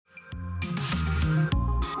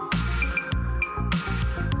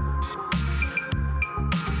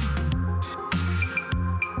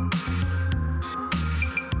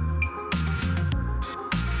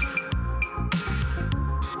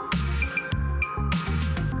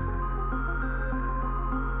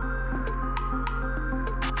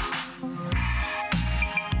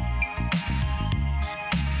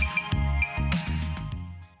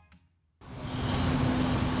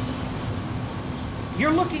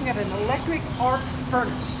You're looking at an electric arc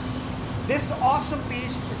furnace. This awesome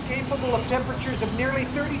beast is capable of temperatures of nearly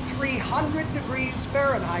 3,300 degrees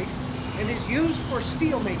Fahrenheit and is used for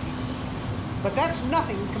steel making. But that's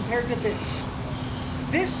nothing compared to this.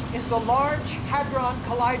 This is the Large Hadron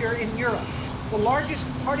Collider in Europe, the largest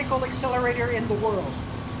particle accelerator in the world.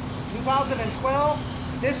 In 2012,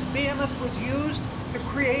 this behemoth was used to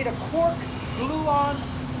create a quark-gluon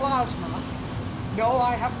plasma. No,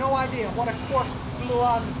 I have no idea what a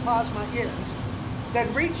quark-gluon plasma is.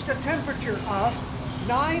 That reached a temperature of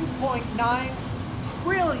 9.9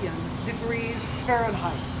 trillion degrees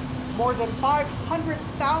Fahrenheit, more than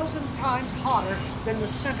 500,000 times hotter than the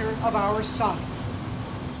center of our sun.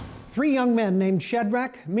 3 young men named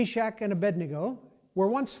Shadrach, Meshach, and Abednego were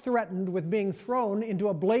once threatened with being thrown into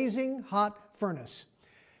a blazing hot furnace.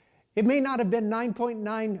 It may not have been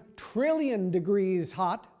 9.9 trillion degrees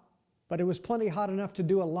hot, but it was plenty hot enough to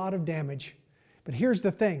do a lot of damage. But here's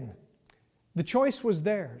the thing. The choice was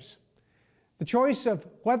theirs. The choice of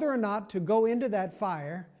whether or not to go into that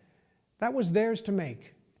fire, that was theirs to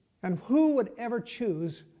make. And who would ever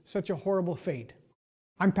choose such a horrible fate?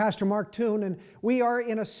 I'm Pastor Mark Toon, and we are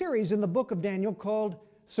in a series in the book of Daniel called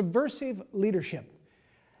Subversive Leadership.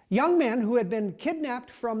 Young men who had been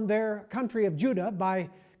kidnapped from their country of Judah by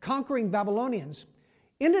conquering Babylonians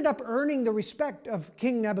ended up earning the respect of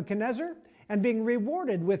King Nebuchadnezzar and being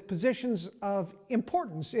rewarded with positions of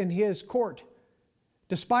importance in his court.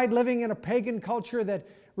 Despite living in a pagan culture that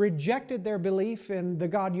rejected their belief in the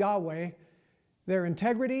God Yahweh, their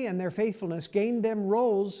integrity and their faithfulness gained them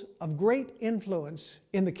roles of great influence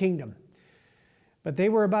in the kingdom. But they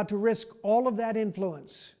were about to risk all of that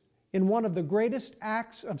influence in one of the greatest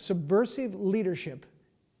acts of subversive leadership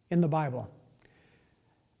in the Bible.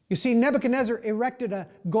 You see, Nebuchadnezzar erected a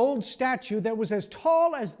gold statue that was as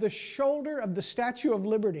tall as the shoulder of the Statue of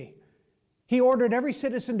Liberty. He ordered every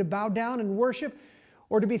citizen to bow down and worship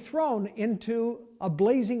or to be thrown into a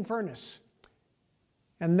blazing furnace.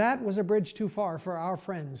 And that was a bridge too far for our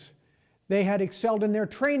friends. They had excelled in their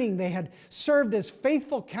training. They had served as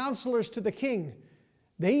faithful counselors to the king.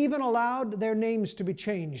 They even allowed their names to be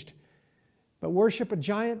changed. But worship a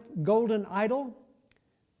giant golden idol,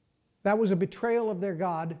 that was a betrayal of their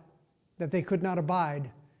God that they could not abide.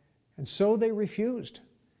 And so they refused.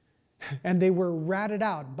 And they were ratted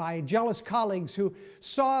out by jealous colleagues who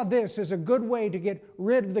saw this as a good way to get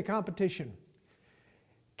rid of the competition.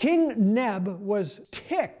 King Neb was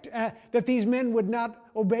ticked that these men would not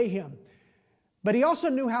obey him. But he also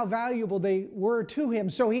knew how valuable they were to him,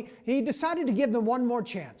 so he decided to give them one more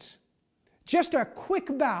chance. Just a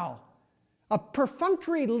quick bow, a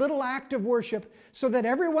perfunctory little act of worship so that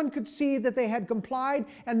everyone could see that they had complied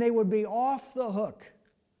and they would be off the hook.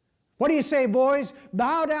 What do you say, boys?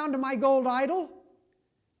 Bow down to my gold idol?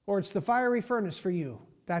 Or it's the fiery furnace for you.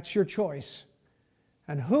 That's your choice.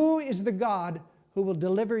 And who is the God who will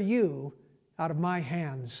deliver you out of my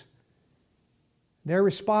hands? Their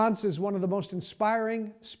response is one of the most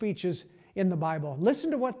inspiring speeches in the Bible.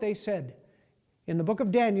 Listen to what they said in the book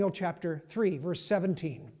of Daniel, chapter 3, verse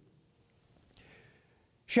 17.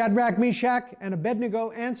 Shadrach, Meshach, and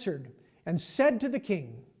Abednego answered and said to the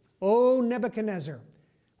king, O Nebuchadnezzar,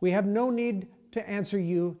 we have no need to answer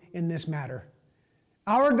you in this matter.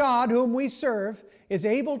 Our God, whom we serve, is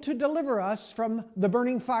able to deliver us from the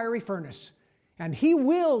burning fiery furnace. And he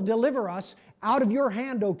will deliver us out of your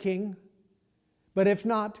hand, O king. But if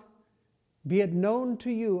not, be it known to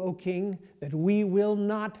you, O king, that we will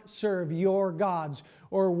not serve your gods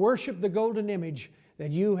or worship the golden image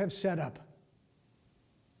that you have set up.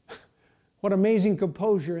 What amazing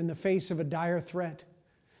composure in the face of a dire threat.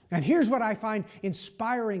 And here's what I find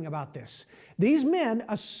inspiring about this. These men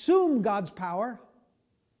assume God's power,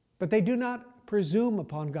 but they do not presume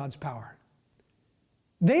upon God's power.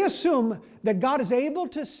 They assume that God is able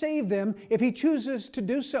to save them if he chooses to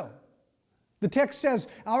do so. The text says,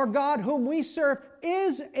 our God whom we serve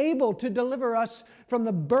is able to deliver us from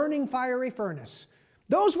the burning fiery furnace.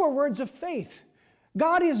 Those were words of faith.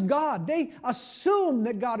 God is God. They assume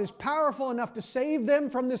that God is powerful enough to save them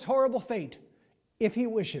from this horrible fate if he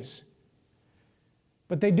wishes.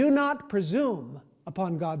 But they do not presume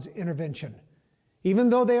upon God's intervention. Even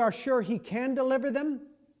though they are sure he can deliver them,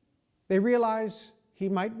 they realize he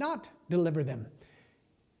might not deliver them.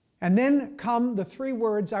 And then come the 3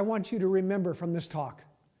 words I want you to remember from this talk.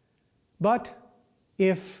 But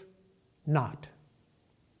if not.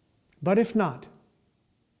 But if not.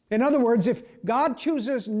 In other words, if God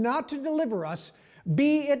chooses not to deliver us,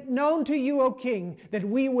 be it known to you, O king, that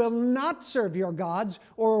we will not serve your gods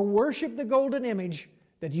or worship the golden image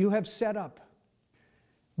that you have set up.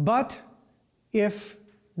 But if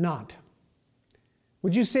not.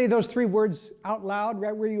 Would you say those three words out loud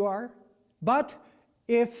right where you are? But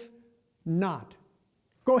if not.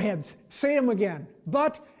 Go ahead, say them again.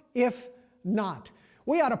 But if not.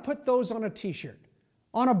 We ought to put those on a t-shirt,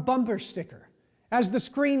 on a bumper sticker, as the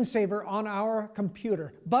screensaver on our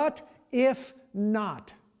computer. But if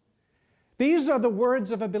not. These are the words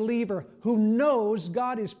of a believer who knows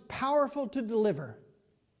God is powerful to deliver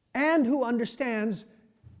and who understands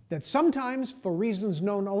that sometimes, for reasons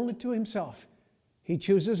known only to himself, he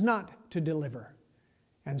chooses not to deliver.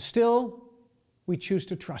 And still, we choose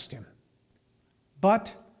to trust him.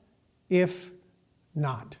 But if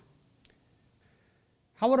not.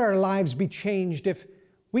 How would our lives be changed if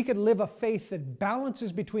we could live a faith that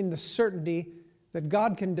balances between the certainty that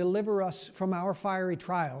God can deliver us from our fiery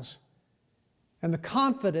trials and the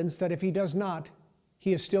confidence that if he does not,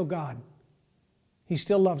 he is still God. He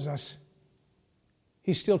still loves us.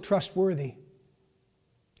 He's still trustworthy.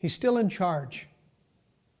 He's still in charge.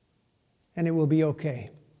 And it will be okay.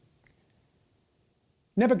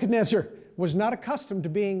 Nebuchadnezzar was not accustomed to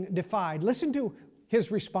being defied. Listen to his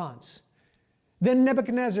response. Then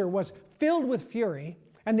Nebuchadnezzar was filled with fury,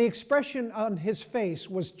 and the expression on his face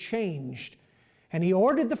was changed. And he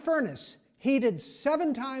ordered the furnace heated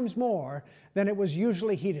 7 times more than it was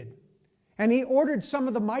usually heated. And he ordered some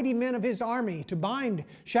of the mighty men of his army to bind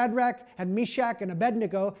Shadrach and Meshach and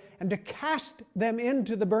Abednego and to cast them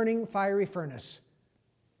into the burning fiery furnace.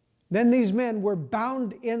 Then these men were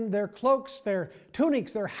bound in their cloaks, their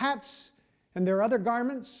tunics, their hats, and their other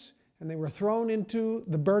garments, and they were thrown into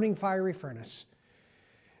the burning fiery furnace.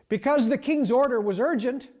 Because the king's order was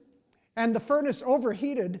urgent and the furnace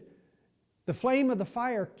overheated, the flame of the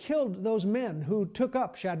fire killed those men who took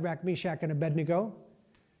up Shadrach, Meshach, and Abednego.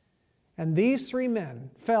 And these 3 men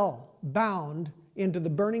fell bound into the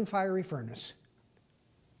burning fiery furnace.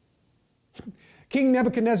 King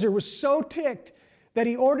Nebuchadnezzar was so ticked that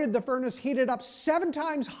he ordered the furnace heated up 7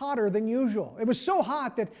 times hotter than usual. It was so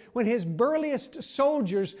hot that when his burliest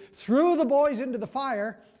soldiers threw the boys into the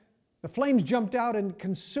fire, the flames jumped out and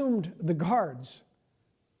consumed the guards.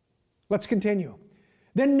 Let's continue.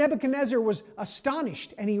 Then Nebuchadnezzar was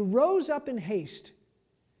astonished, and he rose up in haste.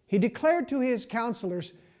 He declared to his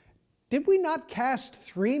counselors, "Did we not cast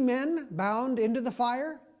 3 men bound into the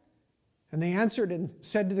fire?" And they answered and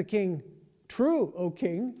said to the king, "True, O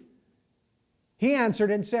king." He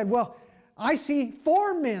answered and said, "Well, I see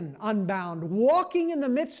 4 men unbound, walking in the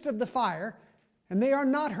midst of the fire, and they are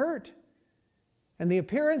not hurt. And the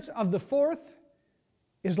appearance of the 4th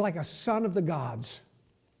is like a son of the gods."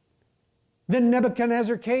 Then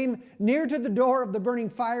Nebuchadnezzar came near to the door of the burning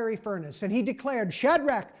fiery furnace, and he declared,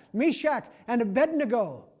 "Shadrach, Meshach, and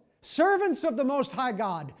Abednego, servants of the Most High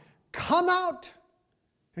God, come out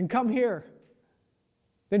and come here."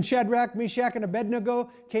 Then Shadrach, Meshach, and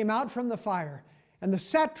Abednego came out from the fire, and the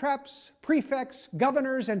satraps, prefects,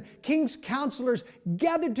 governors, and king's counselors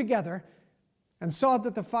gathered together and saw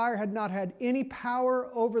that the fire had not had any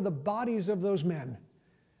power over the bodies of those men.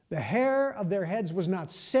 The hair of their heads was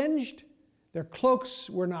not singed, their cloaks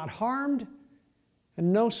were not harmed,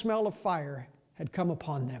 and no smell of fire had come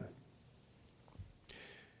upon them.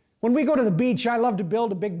 When we go to the beach, I love to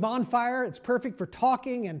build a big bonfire. It's perfect for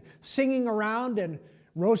talking and singing around and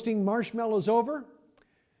roasting marshmallows over.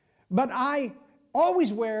 But I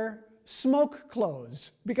always wear smoke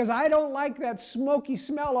clothes because I don't like that smoky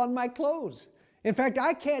smell on my clothes. In fact,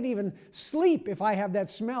 I can't even sleep if I have that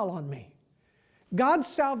smell on me. God's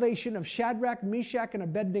salvation of Shadrach, Meshach, and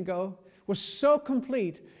Abednego was so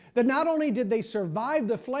complete that not only did they survive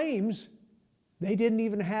the flames, they didn't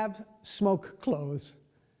even have smoke clothes.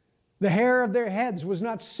 The hair of their heads was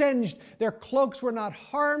not singed, their cloaks were not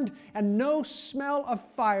harmed, and no smell of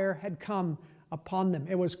fire had come upon them.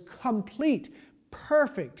 It was complete,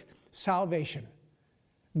 perfect salvation.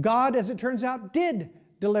 God, as it turns out, did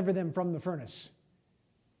deliver them from the furnace.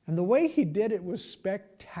 And the way he did it was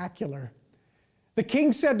spectacular. The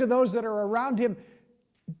king said to those that are around him,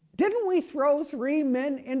 "Didn't we throw 3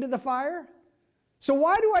 men into the fire? So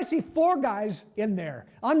why do I see 4 guys in there,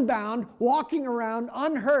 unbound, walking around,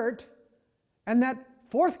 unhurt, and that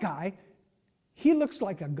 4th guy, he looks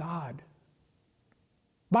like a god?"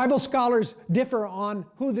 Bible scholars differ on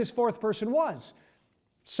who this 4th person was.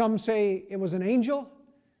 Some say it was an angel,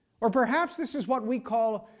 or perhaps this is what we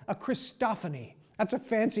call a Christophany. That's a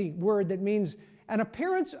fancy word that means an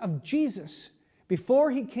appearance of Jesus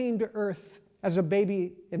before he came to earth as a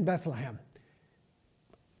baby in Bethlehem.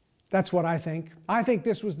 That's what I think. I think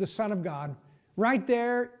this was the Son of God right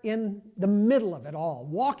there in the middle of it all,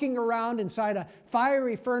 walking around inside a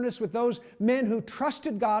fiery furnace with those men who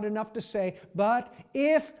trusted God enough to say, "But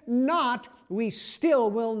if not, we still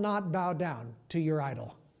will not bow down to your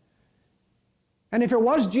idol." And if it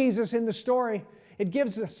was Jesus in the story, it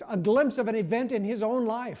gives us a glimpse of an event in his own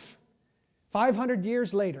life. 500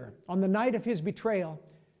 years later, on the night of his betrayal,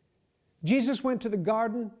 Jesus went to the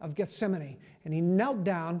Garden of Gethsemane, and he knelt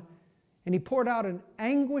down and he poured out an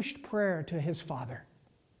anguished prayer to his Father.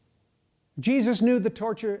 Jesus knew the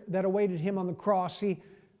torture that awaited him on the cross. He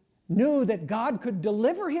knew that God could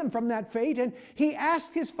deliver him from that fate, and he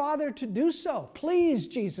asked his Father to do so. "Please,"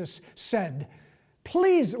 Jesus said,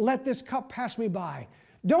 "please let this cup pass me by.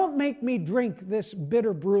 Don't make me drink this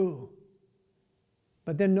bitter brew."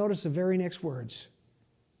 But then notice the very next words.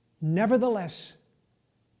 "Nevertheless,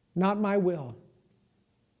 not my will,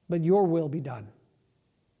 but your will be done."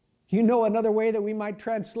 You know another way that we might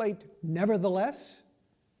translate "nevertheless"?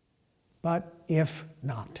 But if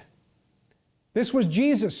not. This was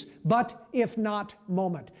Jesus' "but if not"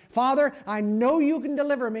 moment. "Father, I know you can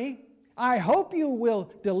deliver me. I hope you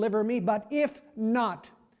will deliver me, but if not,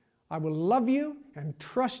 I will love you and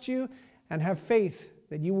trust you and have faith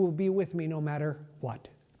that you will be with me no matter what."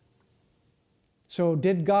 So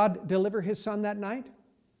did God deliver his Son that night?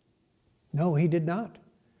 No, he did not.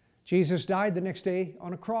 Jesus died the next day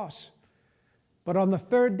on a cross. But on the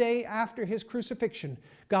third day after his crucifixion,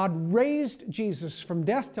 God raised Jesus from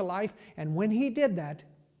death to life, and when he did that,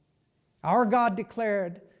 our God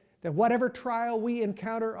declared that whatever trial we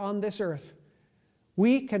encounter on this earth,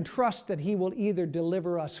 we can trust that he will either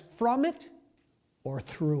deliver us from it or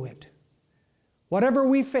through it. Whatever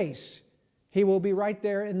we face, he will be right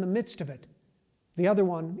there in the midst of it, the other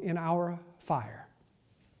one in our fire.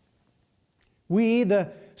 We,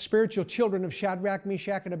 the spiritual children of Shadrach,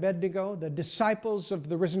 Meshach, and Abednego, the disciples of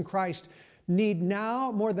the risen Christ, need now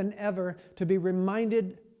more than ever to be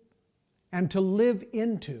reminded and to live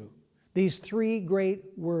into these three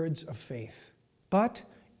great words of faith. But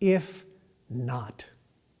if not.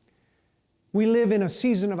 We live in a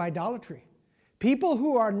season of idolatry. People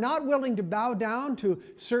who are not willing to bow down to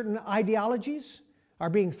certain ideologies are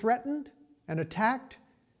being threatened and attacked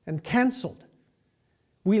and canceled.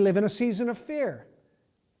 We live in a season of fear.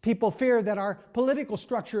 People fear that our political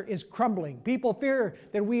structure is crumbling. People fear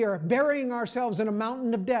that we are burying ourselves in a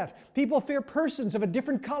mountain of debt. People fear persons of a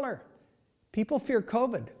different color. People fear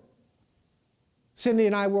COVID. Cindy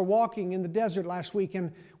and I were walking in the desert last week,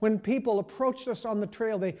 and when people approached us on the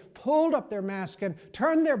trail, they pulled up their mask and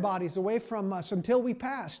turned their bodies away from us until we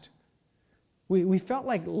passed. We felt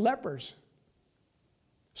like lepers.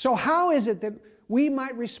 So how is it that we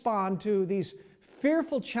might respond to these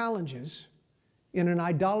fearful challenges in an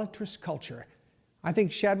idolatrous culture? I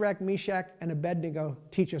think Shadrach, Meshach, and Abednego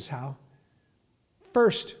teach us how.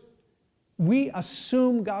 First, we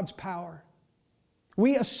assume God's power.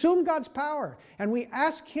 We assume God's power, and we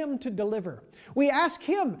ask him to deliver. We ask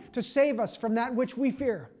him to save us from that which we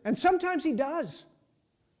fear, and sometimes he does.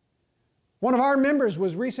 One of our members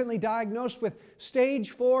was recently diagnosed with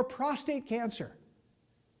stage 4 prostate cancer.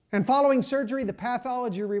 And following surgery, the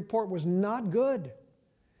pathology report was not good.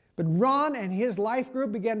 But Ron and his life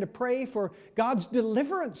group began to pray for God's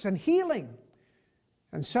deliverance and healing.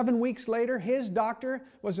 And 7 weeks later, his doctor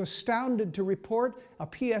was astounded to report a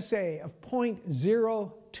PSA of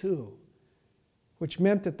 0.02, which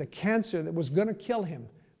meant that the cancer that was going to kill him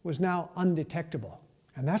was now undetectable.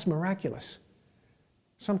 And that's miraculous.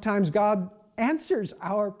 Sometimes God answers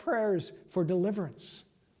our prayers for deliverance,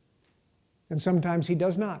 and sometimes he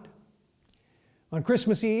does not. On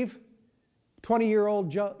Christmas Eve,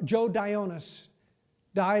 20-year-old Joe Dionis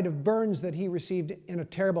died of burns that he received in a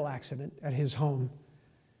terrible accident at his home.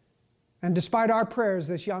 And despite our prayers,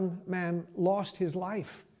 this young man lost his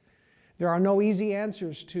life. There are no easy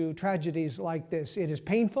answers to tragedies like this. It is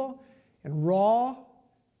painful and raw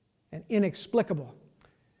and inexplicable.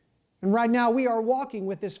 And right now we are walking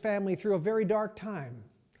with this family through a very dark time.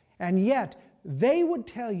 And yet they would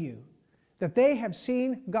tell you that they have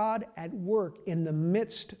seen God at work in the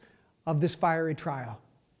midst of this fiery trial.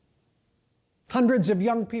 Hundreds of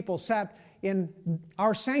young people sat in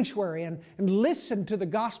our sanctuary and listened to the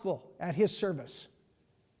gospel at his service.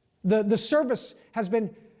 The service has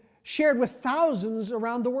been shared with thousands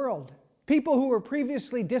around the world. People who were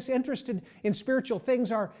previously disinterested in spiritual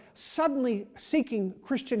things are suddenly seeking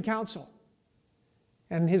Christian counsel.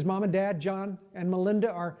 And his mom and dad, John and Melinda,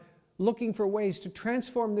 are looking for ways to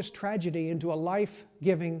transform this tragedy into a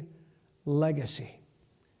life-giving legacy.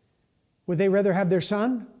 Would they rather have their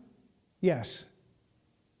son? Yes.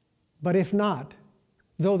 But if not,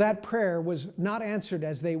 though that prayer was not answered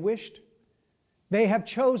as they wished, They have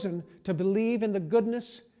chosen to believe in the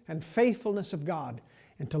goodness and faithfulness of God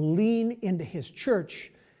and to lean into His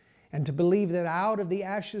church and to believe that out of the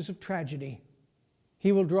ashes of tragedy,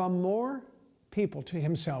 He will draw more people to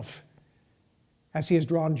Himself as He has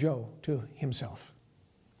drawn Joe to Himself.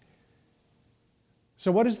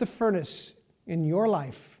 So what is the furnace in your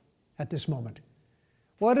life at this moment?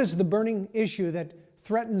 What is the burning issue that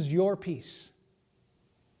threatens your peace?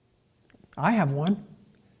 I have one.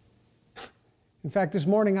 In fact, this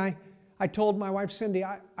morning I told my wife Cindy,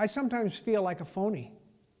 I sometimes feel like a phony.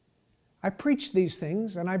 I preach these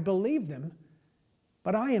things and I believe them,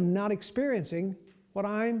 but I am not experiencing what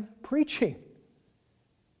I'm preaching.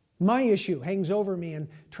 My issue hangs over me and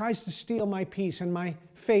tries to steal my peace and my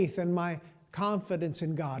faith and my confidence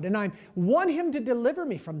in God. And I want Him to deliver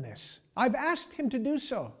me from this. I've asked Him to do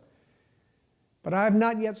so, but I have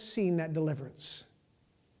not yet seen that deliverance.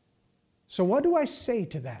 So what do I say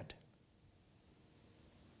to that?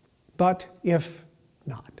 But if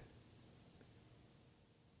not.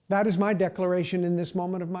 That is my declaration in this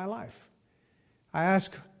moment of my life. I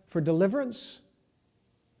ask for deliverance,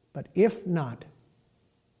 but if not,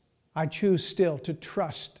 I choose still to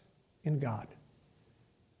trust in God.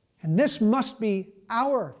 And this must be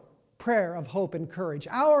our prayer of hope and courage,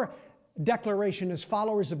 our declaration as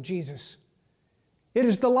followers of Jesus. It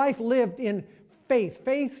is the life lived in faith,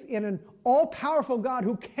 faith in an all-powerful God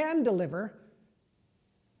who can deliver,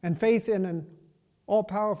 and faith in an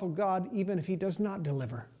all-powerful God even if He does not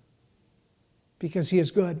deliver, because He is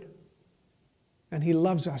good, and He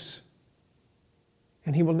loves us,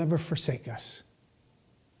 and He will never forsake us.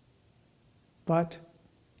 But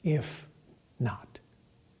if not.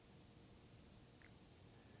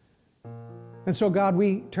 And so, God,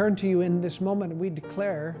 we turn to You in this moment and we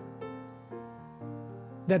declare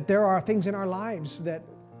that there are things in our lives that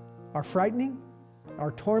are frightening,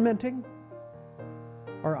 are tormenting,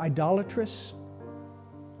 are idolatrous,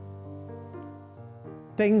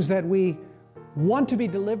 things that we want to be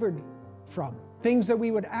delivered from, things that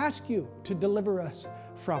we would ask You to deliver us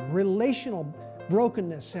from, relational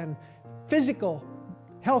brokenness and physical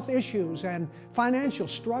health issues and financial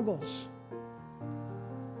struggles.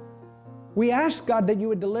 We ask, God, that You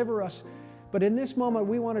would deliver us, but in this moment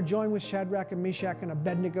we want to join with Shadrach and Meshach and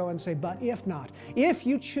Abednego and say, but if not, if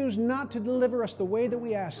You choose not to deliver us the way that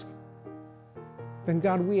we ask, then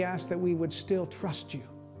God, we ask that we would still trust You.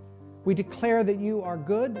 We declare that You are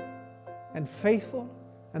good and faithful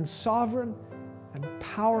and sovereign and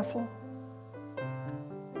powerful,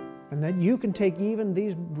 and that You can take even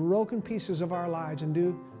these broken pieces of our lives and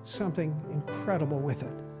do something incredible with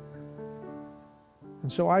it.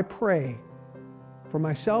 And so I pray for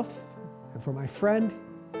myself and for my friend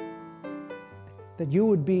that You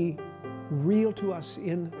would be real to us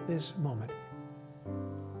in this moment.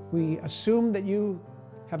 We assume that You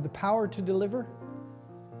have the power to deliver.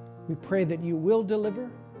 We pray that You will deliver.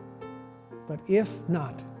 But if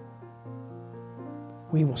not,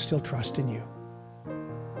 we will still trust in You.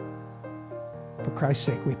 For Christ's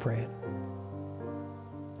sake we pray it.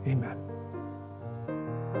 Amen.